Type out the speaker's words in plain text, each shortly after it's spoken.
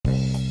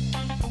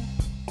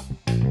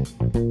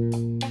Hey,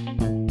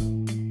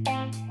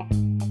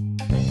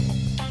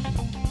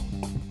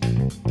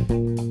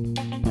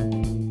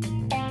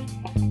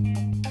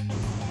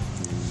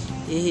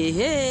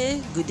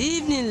 good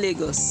evening,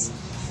 Lagos.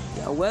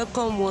 You are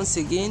welcome once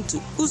again to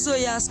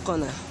Uzoya's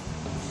Corner.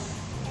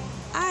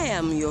 I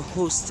am your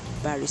host,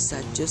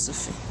 Barrister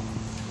Josephine.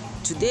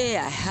 Today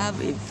I have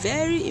a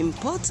very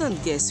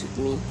important guest with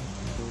me.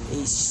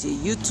 She's a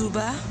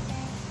YouTuber.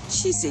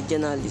 She's a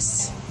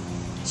journalist.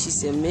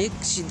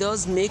 She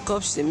does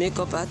makeup. She's a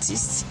makeup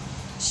artist.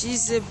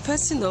 She's a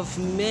person of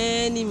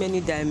many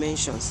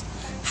dimensions.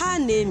 Her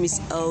name is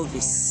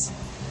Elvis,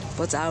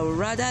 but I would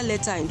rather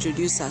let her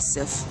introduce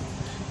herself.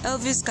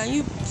 Elvis, can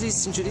you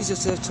please introduce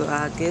yourself to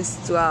our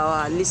guests, to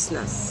our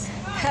listeners?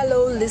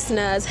 Hello,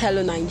 listeners.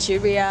 Hello,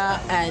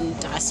 Nigeria and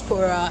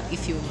diaspora.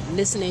 If you're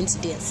listening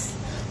to this,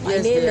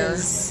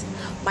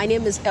 my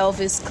name is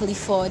Elvis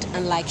Clifford,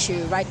 and like she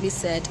rightly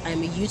said,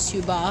 I'm a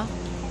YouTuber.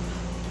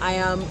 I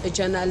am a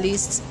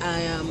journalist. I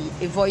am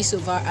a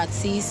voiceover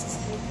artist.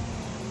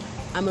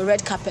 I'm a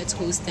red carpet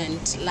host, and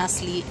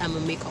lastly, I'm a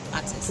makeup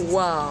artist.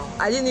 Wow,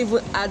 I didn't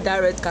even add that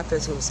red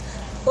carpet host.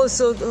 Oh,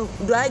 so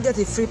do I get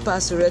a free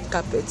pass to red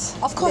carpet?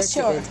 Of course,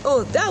 sure. Event?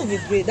 Oh, that would be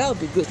great. That would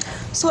be good.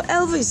 So,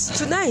 Elvis,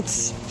 tonight,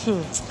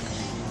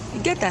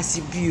 you get a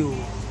CBO.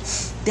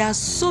 There are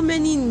so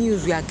many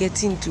news we are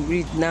getting to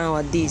read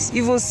nowadays.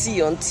 Even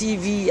see on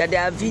TV,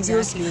 there are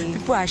videos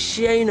people are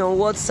sharing on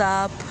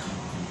WhatsApp.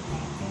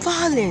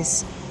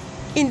 Violence.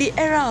 In the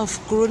era of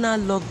Corona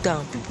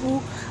lockdown,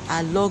 people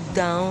are locked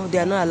down. They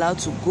are not allowed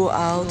to go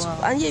out.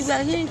 Wow. And yet we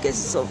are hearing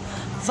cases of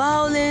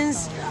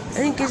violence,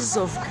 hearing cases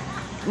of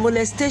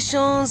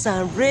molestations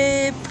and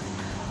rape.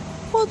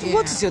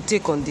 What is your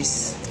take on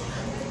this?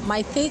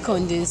 My take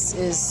on this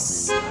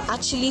is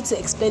actually to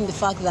explain the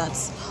fact that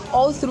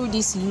all through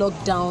this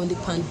lockdown, the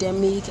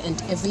pandemic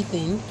and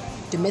everything,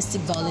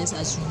 domestic violence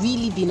has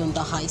really been on the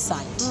high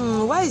side.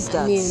 Why is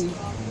that? I mean,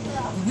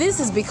 this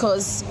is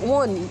because,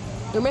 one,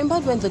 remember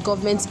when the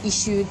government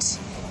issued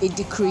a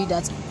decree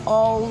that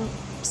all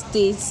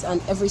states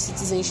and every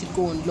citizen should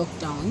go on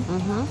lockdown?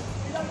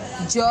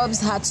 Mm-hmm. Jobs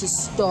had to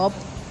stop.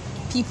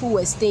 People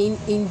were staying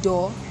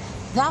indoor.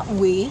 That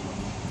way,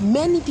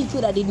 many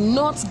people that did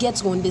not get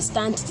to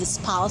understand the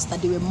spouse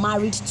that they were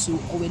married to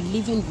or were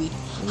living with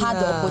had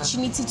the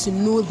opportunity to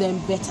know them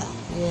better.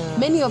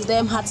 Many of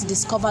them had to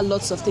discover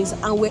lots of things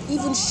and were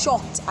even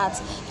shocked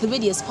at the way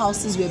their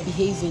spouses were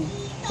behaving.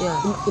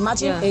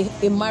 Imagine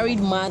a married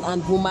man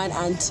and woman,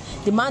 and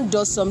the man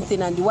does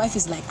something and the wife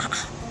is like,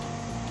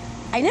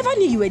 I never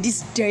knew you were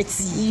this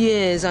dirty.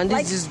 Yes, and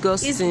this is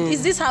disgusting.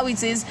 Is this how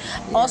it is?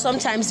 Yeah. Or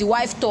sometimes the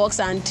wife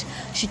talks and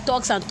she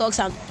talks and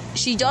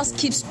she just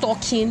keeps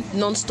talking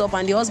non-stop,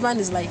 and the husband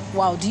is like,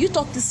 wow, do you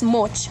talk this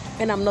much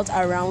when I'm not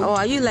around? Oh,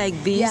 are you like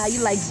this? Yeah, are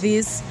you like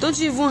this? Don't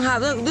you even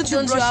have, don't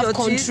you brush your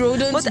control?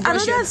 Teeth? But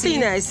another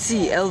thing I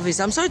see, Elvis,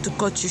 I'm sorry to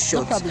cut you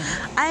short. No problem.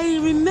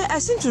 I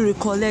seem to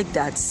recollect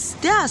that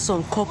there are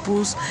some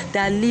couples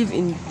that live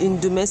in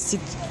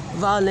domestic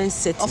violence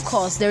settings. Of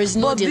course, there is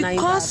no denying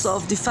that. But because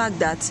of the fact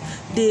that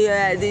they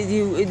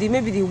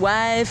maybe the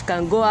wife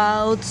can go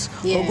out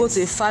or go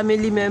to a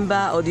family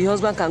member, or the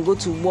husband can go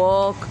to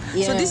work.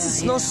 So this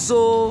is not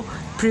so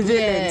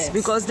prevalent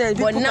because then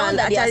people now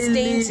that they are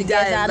staying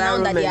together, now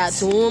that they are at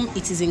home,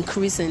 it is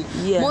increasing.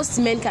 Most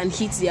men can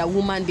hit their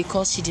woman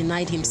because she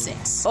denied him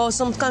sex. Or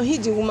some can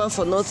hit the woman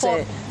for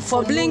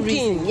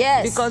blinking.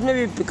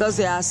 No, because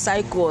they are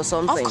psycho or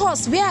something. Of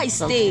course, where I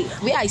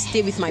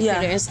stay with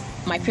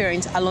my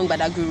parents along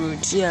Badagry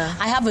Road.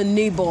 I have a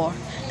neighbor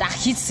that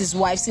hits his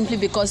wife simply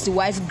because the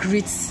wife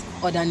greets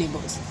other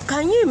neighbors.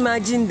 Can you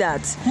imagine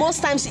that?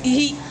 Most times,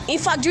 in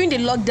fact, during the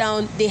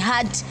lockdown, they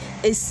had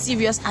a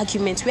serious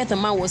argument where the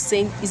man was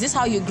saying, is this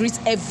how you greet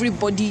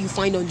everybody you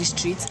find on the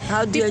street?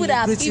 How dare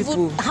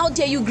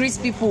you greet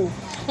people?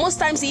 Most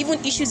times he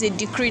even issues a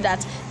decree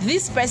that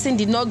this person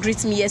did not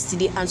greet me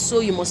yesterday, and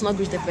so you must not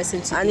greet the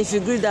person today. And if you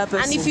greet that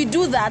person, and if you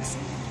do that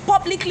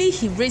publicly,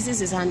 he raises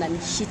his hand and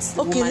hits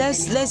the woman.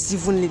 Let's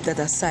even leave that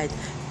aside.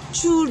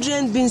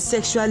 Children being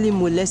sexually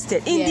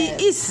molested in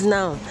the East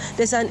now.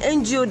 There's an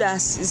NGO that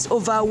is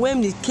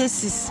overwhelmed with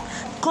cases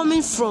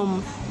coming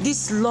from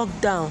this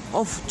lockdown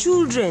of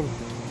children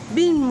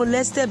being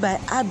molested by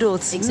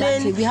adults.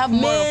 Exactly. We have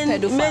more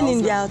pedophiles. Men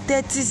in their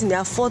 30s, in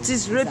their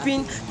 40s,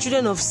 raping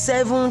children of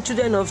 7,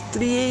 children of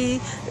 3,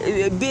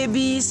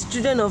 babies,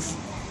 children of.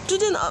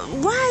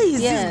 Why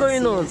is this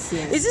going on?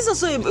 Is this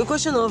also a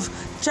question of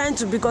trying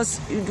to, because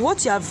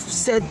what you have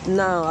said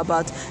now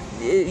about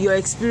your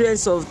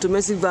experience of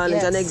domestic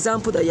violence, an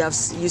example that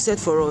you said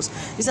for us,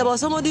 is about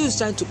somebody who's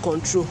trying to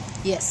control.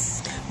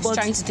 But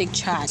trying to take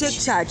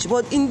charge.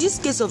 But in this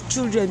case of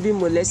children being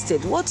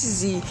molested, what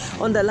is the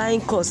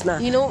underlying cause now?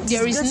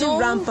 There is no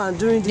rampant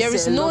during this. There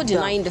is no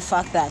denying the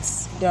fact that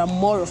there are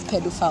more of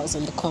pedophiles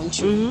in the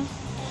country.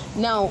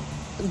 Now,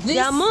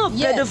 there are more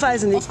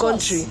pedophiles in the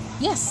country.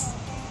 Yes.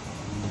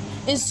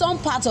 In some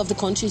parts of the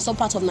country, in some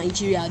parts of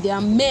Nigeria, there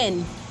are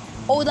men,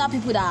 older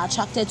people that are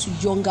attracted to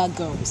younger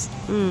girls,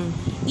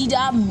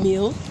 either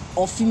male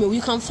or female.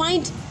 You can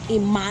find a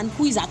man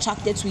who is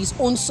attracted to his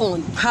own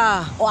son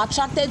Ha. or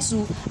attracted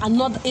to a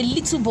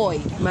little boy.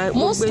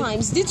 Most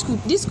times this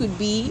could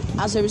be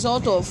as a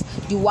result of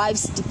the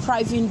wives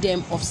depriving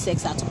them of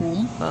sex at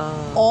home,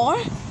 or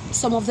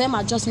some of them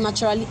are just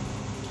naturally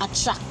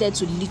attracted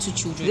to little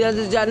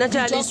children. They are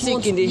naturally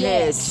sick in the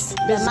head.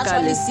 They're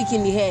naturally sick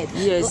in the head.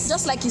 Yes.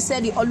 Just like you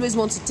said, they always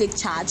want to take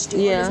charge.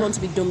 They always want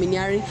to be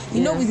domineering.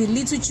 You know, with the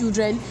little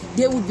children,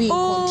 they would be in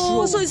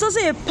control. So it's also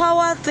a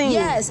power thing.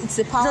 Yes, it's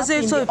a power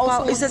thing. It's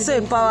also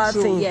a power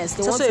thing. Yes,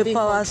 they want to be in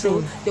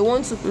control. They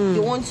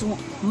want to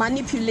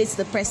manipulate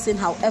the person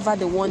however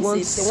they want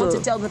it. They want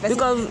to tell the person,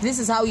 because this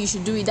is how you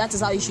should do it, that is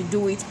how you should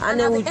do it.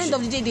 And at the end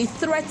of the day, they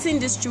threaten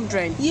these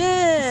children.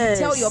 Yes.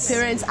 Tell your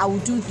parents, I will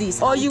do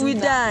this. Or you will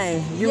die.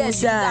 You will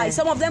die.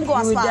 Some of them go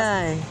as far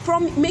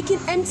as making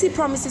empty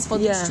promises for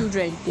these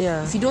children.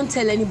 Yeah. If you don't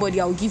tell anybody,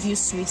 I will give you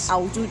sweets, I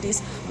will do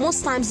this.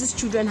 Most times these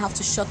children have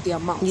to shut their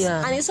mouths.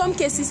 Yeah. And in some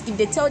cases, if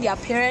they tell their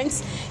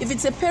parents, if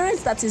it's a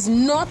parent that is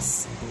not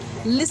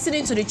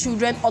listening to the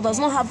children or does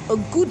not have a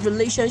good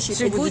relationship,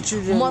 a good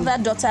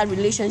mother-daughter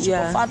relationship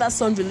or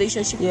father-son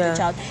relationship with the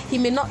child, he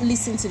may not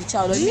listen to the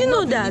child. Do you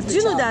know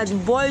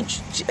that boy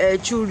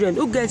children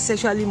who get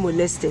sexually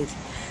molested,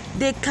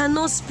 they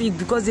cannot speak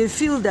because they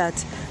feel that,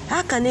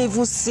 how can they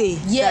even say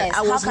that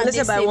I was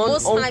molested by one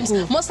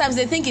uncle? Most times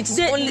they think it's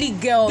only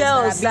girls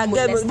that are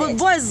being molested. But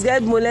boys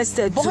get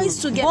molested too. Boys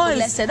to get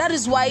molested. That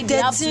is why they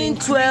have to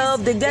increase,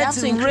 12, they get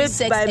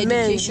raped by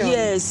men. Education.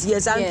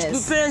 Yes.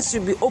 And parents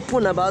should be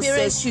open about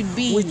sex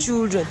with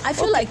children. I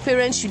feel like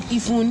parents should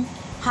even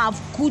have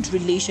good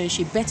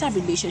relationship, better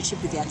relationship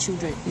with their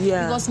children.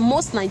 Yeah. Because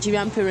most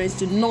Nigerian parents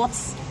do not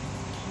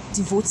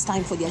devote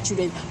time for their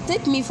children.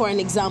 Take me for an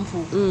example.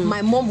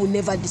 My mom will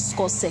never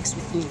discuss sex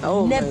with me.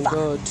 Never. My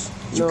God.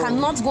 You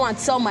cannot go and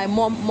tell my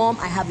mom,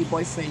 I have a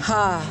boyfriend.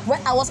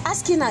 When I was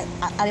asking her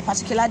at a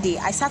particular day,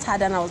 I sat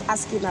her and I was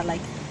asking her,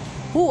 like,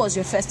 who was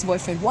your first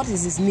boyfriend? What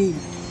is his name?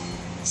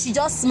 She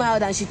just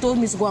smiled and she told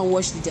me to go and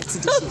wash the dirty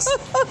dishes.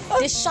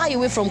 They shy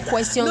away from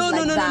questions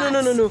like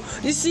that. No.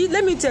 You see,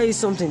 let me tell you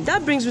something.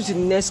 That brings me to the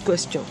next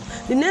question.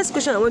 The next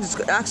question I want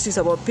to ask you is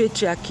about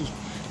patriarchy.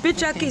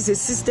 Patriarchy is a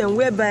system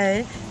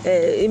whereby,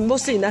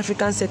 mostly in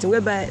African setting,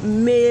 whereby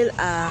male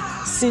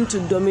are seen to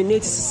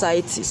dominate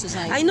society.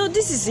 I know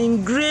this is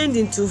ingrained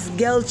into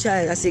girl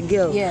child as a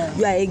girl. Yeah.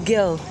 You are a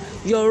girl.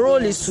 Your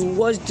role is to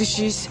wash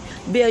dishes,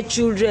 bear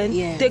children,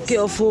 take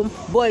care of home.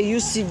 Boy, you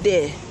sit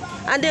there.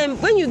 And then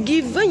when you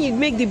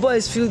make the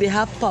boys feel they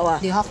have power.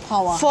 They have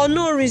power. For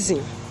no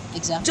reason.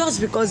 Exactly.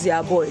 Just because they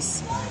are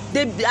boys.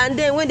 And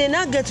then when they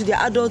now get to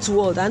the adult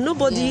world and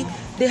nobody...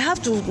 They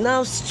have to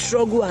now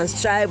struggle and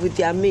strive with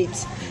their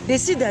mates. They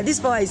see that this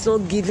power is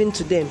not given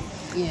to them.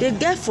 They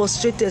get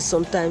frustrated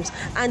sometimes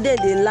and then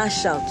they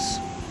lash out.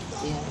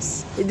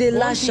 Yes. They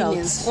lash out.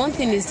 One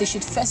thing is they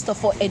should first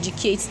of all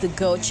educate the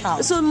girl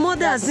child. So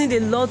mothers need a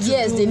lot to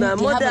do now.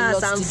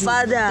 Mothers and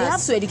fathers. They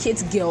have to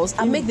educate girls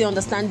and make them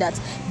understand that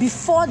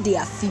before they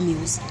are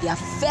females, they are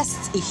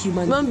first a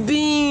human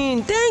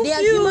being. They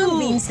are human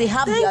beings. They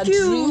have their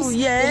dreams.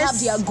 They have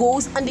their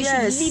goals, and they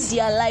should live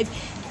their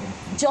life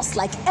just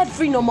like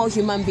every normal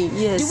human being.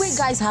 The way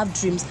guys have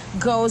dreams,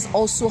 girls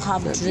also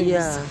have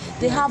dreams.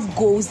 They have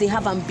goals, they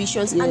have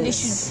ambitions, and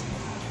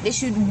they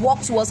should work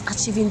towards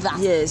achieving that.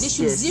 They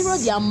should zero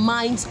their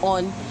minds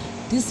on,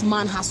 this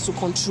man has to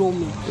control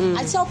me.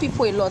 I tell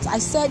people a lot, I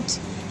said,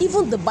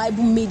 even the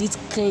Bible made it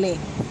clear,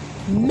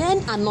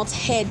 men are not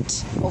head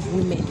of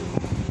women.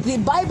 The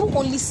Bible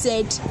only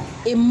said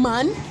a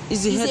man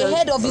is the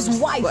head of his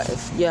wife.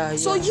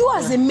 So you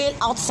as a male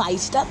outside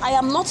that I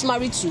am not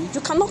married to, you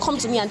cannot come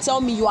to me and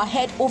tell me you are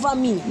head over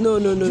me. No.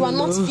 You are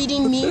not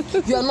feeding me.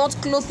 You are not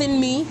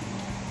clothing me.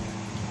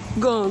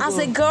 As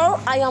a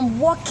girl, I am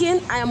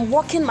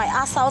working my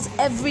ass out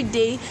every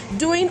day,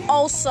 doing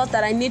all sorts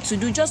that I need to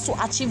do just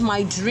to achieve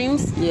my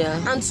dreams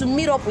and to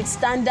meet up with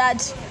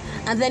standard.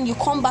 And then you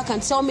come back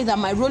and tell me that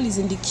my role is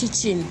in the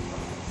kitchen.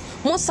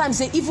 Most times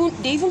they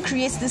even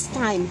create this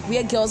time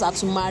where girls are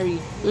to marry.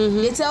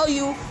 They tell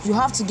you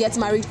have to get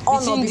married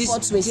on or before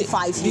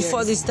 25 years.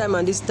 Before this time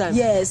and this time.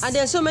 Yes. And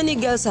then so many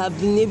girls have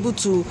been able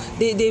to,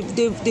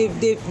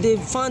 they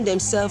found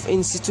themselves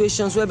in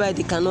situations whereby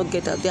they cannot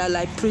get out. They are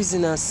like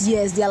prisoners.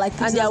 Yes, they are like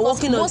prisoners. And they are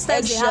walking on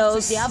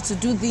eggshells. They have to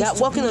do this. They are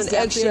walking on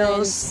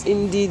eggshells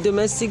in the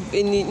domestic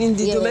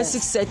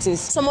domestic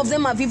settings. Some of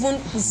them have even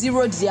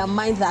zeroed their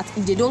mind that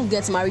if they don't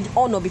get married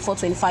on or before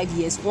 25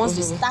 years, once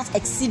they start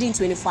exceeding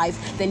 25,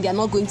 then they are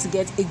not going to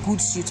get a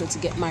good suitor to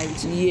get married.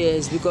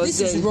 Yes, because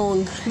this is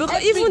wrong.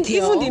 Because even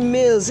the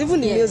males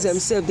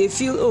themselves, they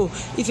feel,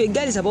 if a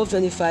girl is above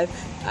 25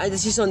 and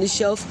she's on the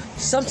shelf,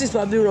 something's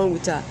probably wrong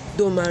with her.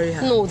 Don't marry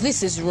her. No,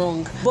 this is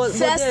wrong. But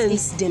first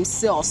is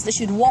themselves. They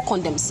should work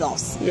on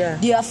themselves.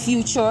 Their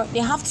future. They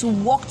have to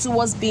work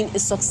towards being a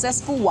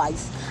successful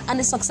wife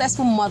and a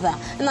successful mother.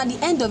 And at the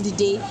end of the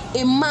day,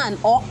 a man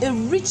or a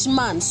rich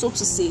man, so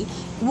to say,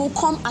 will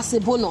come as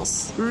a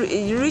bonus.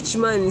 A rich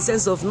man in the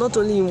sense of not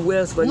only in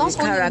wealth but in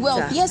character. In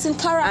wealth, yes, in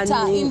character,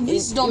 in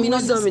wisdom, in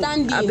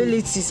understanding, in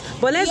abilities.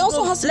 But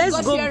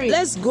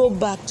let's go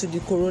back to the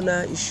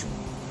corona issue.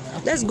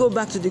 Let's go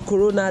back to the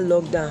corona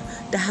lockdown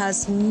that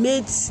has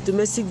made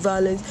domestic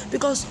violence,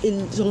 because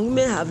some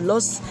women have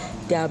lost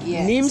their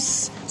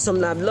limbs,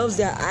 some have lost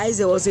their eyes.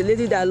 There was a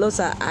lady that lost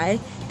her eye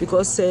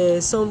because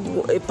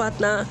a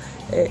partner.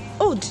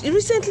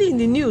 Recently in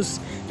the news,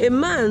 a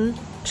man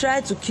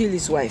tried to kill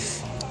his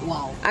wife.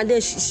 Wow. And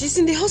then she's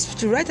in the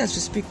hospital right as we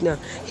speak now.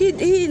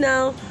 He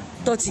now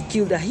thought he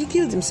killed her. He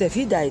killed himself.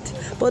 He died.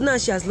 But now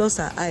she has lost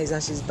her eyes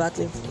and she's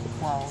battling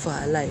for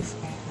her life.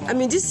 I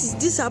mean,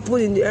 this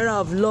happened in the era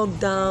of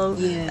lockdown.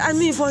 Yes. I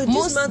mean, for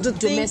most this man to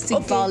think, domestic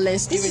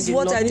violence this is during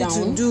what the I need to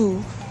lockdown.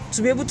 do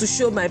to be able to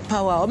show my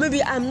power, or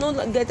maybe I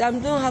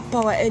don't have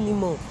power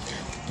anymore.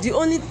 The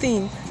only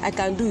thing I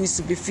can do is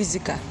to be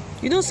physical.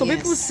 You know, some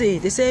people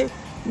say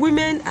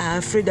women are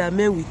afraid that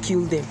men will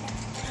kill them,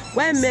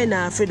 while men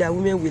are afraid that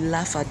women will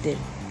laugh at them,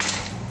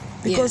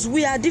 because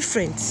we are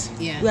different.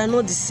 We are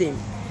not the same.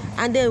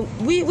 And then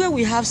where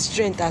we have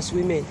strength as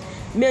women,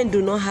 men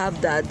do not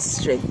have that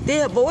strength.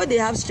 But when they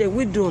have strength,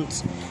 we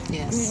don't.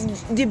 Yes.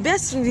 The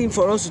best thing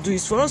for us to do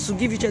is for us to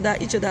give each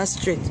other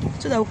strength,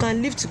 so that we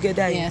can live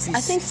together in peace. I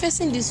think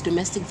facing this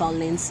domestic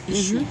violence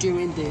issue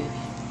during the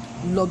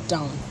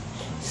lockdown,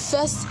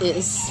 first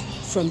is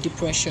from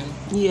depression.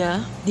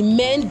 Yeah. The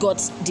men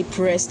got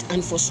depressed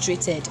and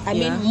frustrated. I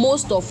mean,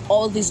 most of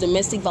all these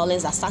domestic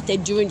violence that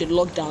started during the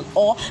lockdown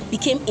or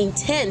became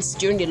intense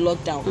during the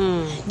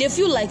lockdown, they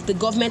feel like the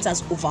government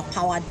has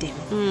overpowered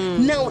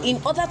them. Now,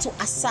 in order to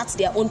assert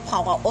their own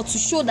power or to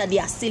show that they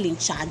are still in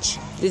charge,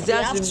 they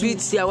have to beat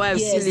their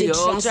wives silly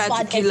or try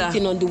to kill her.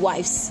 everything on the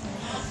wives.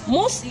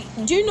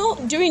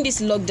 During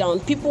this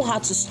lockdown, people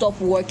had to stop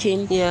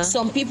working.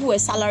 Some people were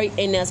salary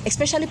earners,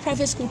 especially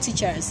private school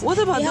teachers. What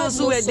about those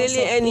who were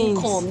daily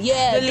earnings?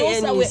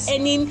 That were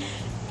earning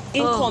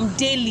income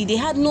daily. They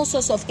had no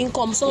source of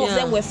income. Some of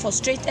them were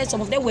frustrated.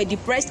 Some of them were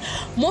depressed.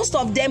 Most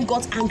of them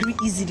got angry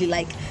easily.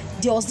 Like,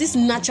 there was this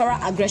natural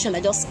aggression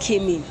that just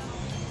came in.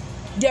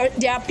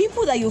 There are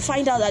people that you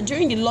find out that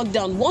during the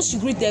lockdown, once you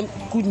greet them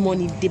good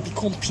morning, they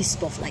become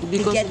pissed off. Like,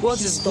 because they get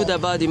what is good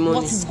about the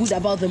morning? What is good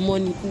about the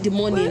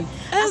morning?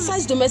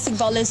 Aside domestic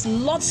violence,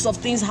 lots of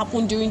things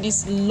happen during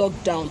this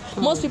lockdown.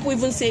 Most people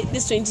even say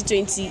this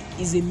 2020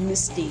 is a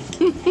mistake.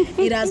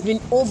 It has been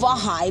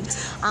overhyped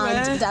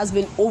and it has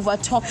been over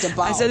talked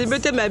about. I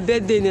celebrated my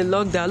birthday in a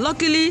lockdown.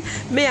 Luckily,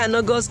 May and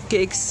August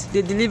cakes,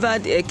 they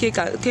delivered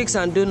cakes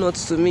and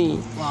donuts to me.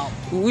 Wow.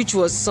 Which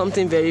was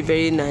something very,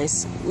 very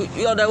nice.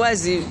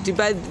 Otherwise, the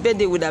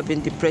birthday would have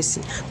been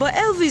depressing. But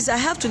Elvis, I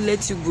have to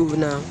let you go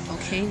now.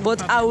 Okay.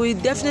 But I will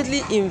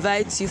definitely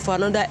invite you for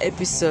another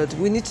episode.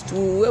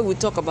 Where we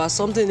talk about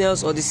something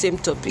else or the same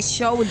topic.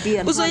 Sure would be.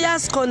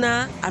 Uzoya's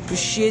Corner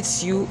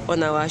appreciates you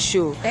on our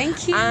show.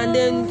 Thank you. And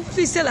then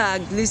please tell our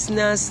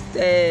listeners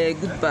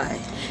goodbye.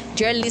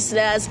 Dear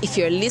listeners, if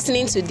you're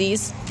listening to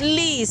this,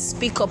 please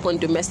speak up on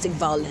domestic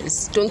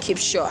violence. Don't keep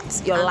short.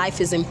 Your life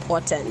is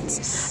important.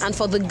 Yes. And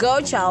for the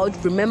girl child,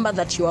 remember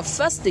that you are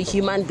first a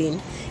human being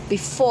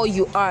before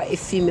you are a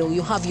female.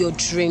 You have your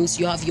dreams,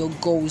 you have your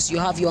goals, you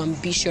have your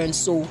ambitions.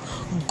 So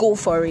go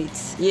for it.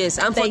 Yes,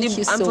 and for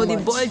the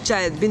boy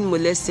child being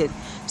molested,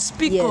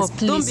 speak up.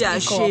 Don't be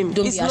ashamed.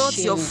 It's not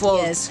your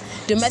fault. Yes.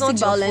 Domestic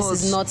violence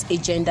is not a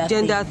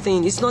gender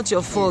thing. It's not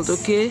your fault,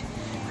 okay?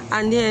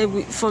 And here,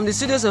 from the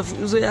studios of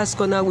Uzoya's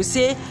Corner, we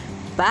say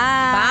bye.